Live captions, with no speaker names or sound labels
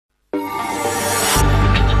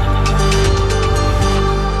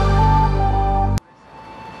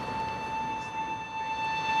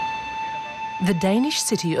The Danish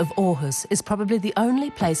city of Aarhus is probably the only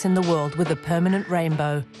place in the world with a permanent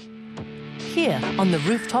rainbow. Here, on the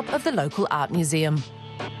rooftop of the local art museum.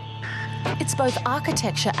 It's both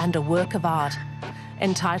architecture and a work of art.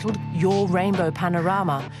 Entitled Your Rainbow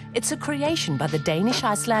Panorama, it's a creation by the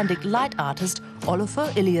Danish-Icelandic light artist Olafur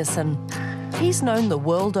Eliasson. He's known the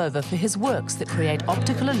world over for his works that create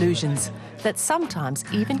optical illusions that sometimes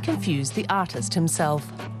even confuse the artist himself.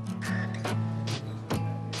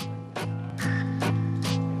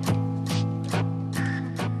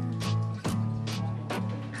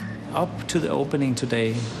 Up to the opening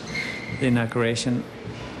today, the inauguration,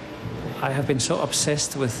 I have been so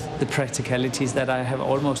obsessed with the practicalities that I have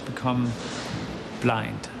almost become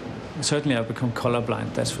blind. Certainly I've become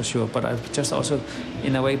colorblind, that's for sure, but I've just also,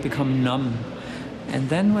 in a way, become numb. And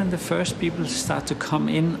then when the first people start to come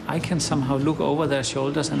in, I can somehow look over their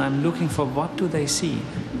shoulders and I'm looking for what do they see.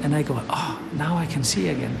 And I go, oh, now I can see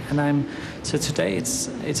again. And so today it's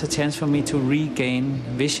a chance for me to regain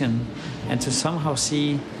vision and to somehow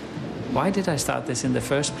see, why did I start this in the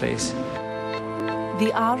first place?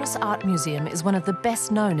 The ARoS Art Museum is one of the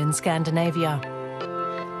best known in Scandinavia.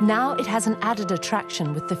 Now it has an added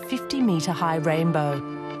attraction with the 50-metre-high rainbow.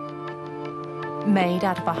 Made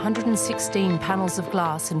out of 116 panels of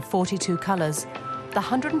glass in 42 colours, the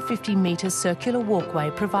 150-metre circular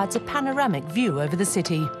walkway provides a panoramic view over the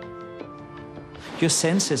city. Your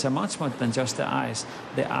senses are much more than just the eyes.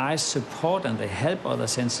 The eyes support and they help other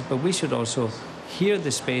senses, but we should also hear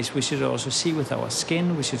the space, we should also see with our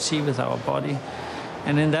skin, we should see with our body.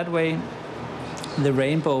 And in that way, the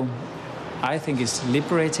rainbow, I think, is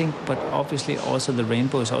liberating, but obviously also the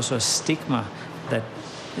rainbow is also a stigma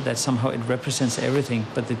that somehow it represents everything.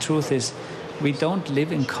 But the truth is, we don't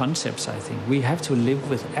live in concepts, I think. We have to live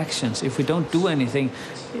with actions. If we don't do anything,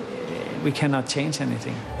 we cannot change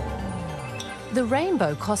anything. The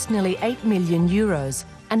rainbow cost nearly €8 million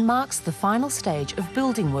and marks the final stage of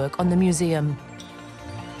building work on the museum.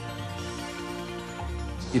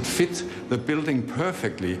 It fit the building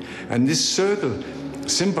perfectly, and this circle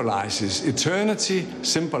symbolizes eternity,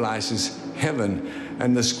 symbolizes heaven,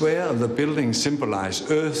 and the square of the building symbolizes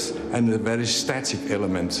earth and the very static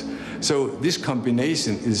element. So this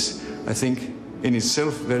combination is, I think, in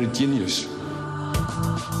itself very genius.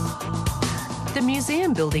 The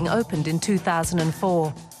museum building opened in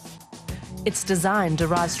 2004. Its design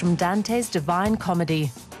derives from Dante's Divine Comedy.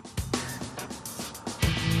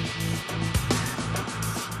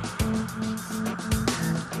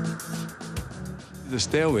 The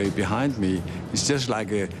stairway behind me is just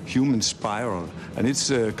like a human spiral, and it's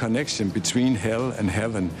a connection between hell and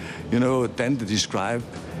heaven. You know, Dante described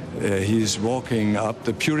he is walking up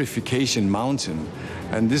the Purification Mountain,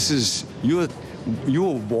 and this is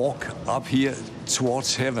your walk up here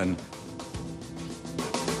towards heaven.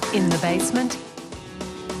 In the basement,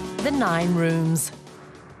 the 9 rooms.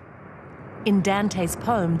 In Dante's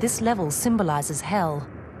poem, this level symbolizes hell.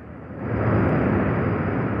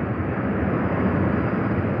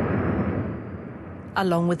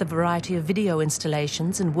 Along with a variety of video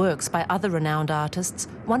installations and works by other renowned artists,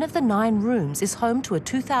 one of the 9 rooms is home to a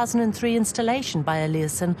 2003 installation by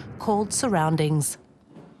Eliasson called Surroundings.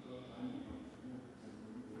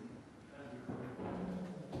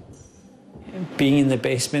 Being in the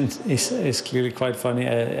basement is clearly quite funny,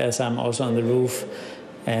 as I'm also on the roof.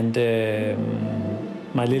 And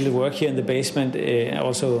my little work here in the basement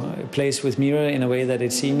also plays with mirror in a way that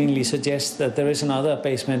it seemingly suggests that there is another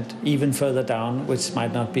basement even further down, which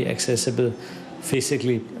might not be accessible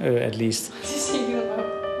physically, at least.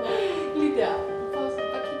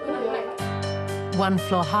 One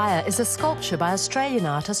floor higher is a sculpture by Australian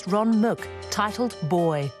artist Ron Mook titled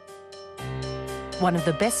Boy. One of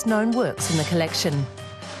the best-known works in the collection.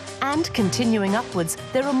 And continuing upwards,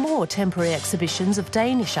 there are more temporary exhibitions of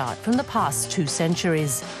Danish art from the past 2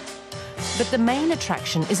 centuries. But the main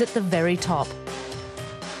attraction is at the very top.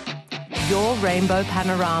 Your Rainbow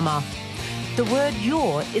Panorama. The word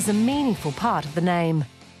 "your" is a meaningful part of the name.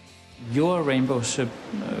 Your Rainbow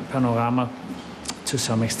Panorama, to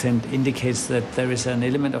some extent, indicates that there is an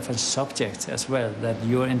element of a subject as well, that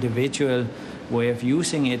your individual way of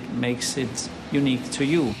using it makes it unique to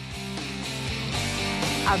you.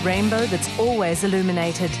 A rainbow that's always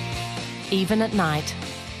illuminated, even at night.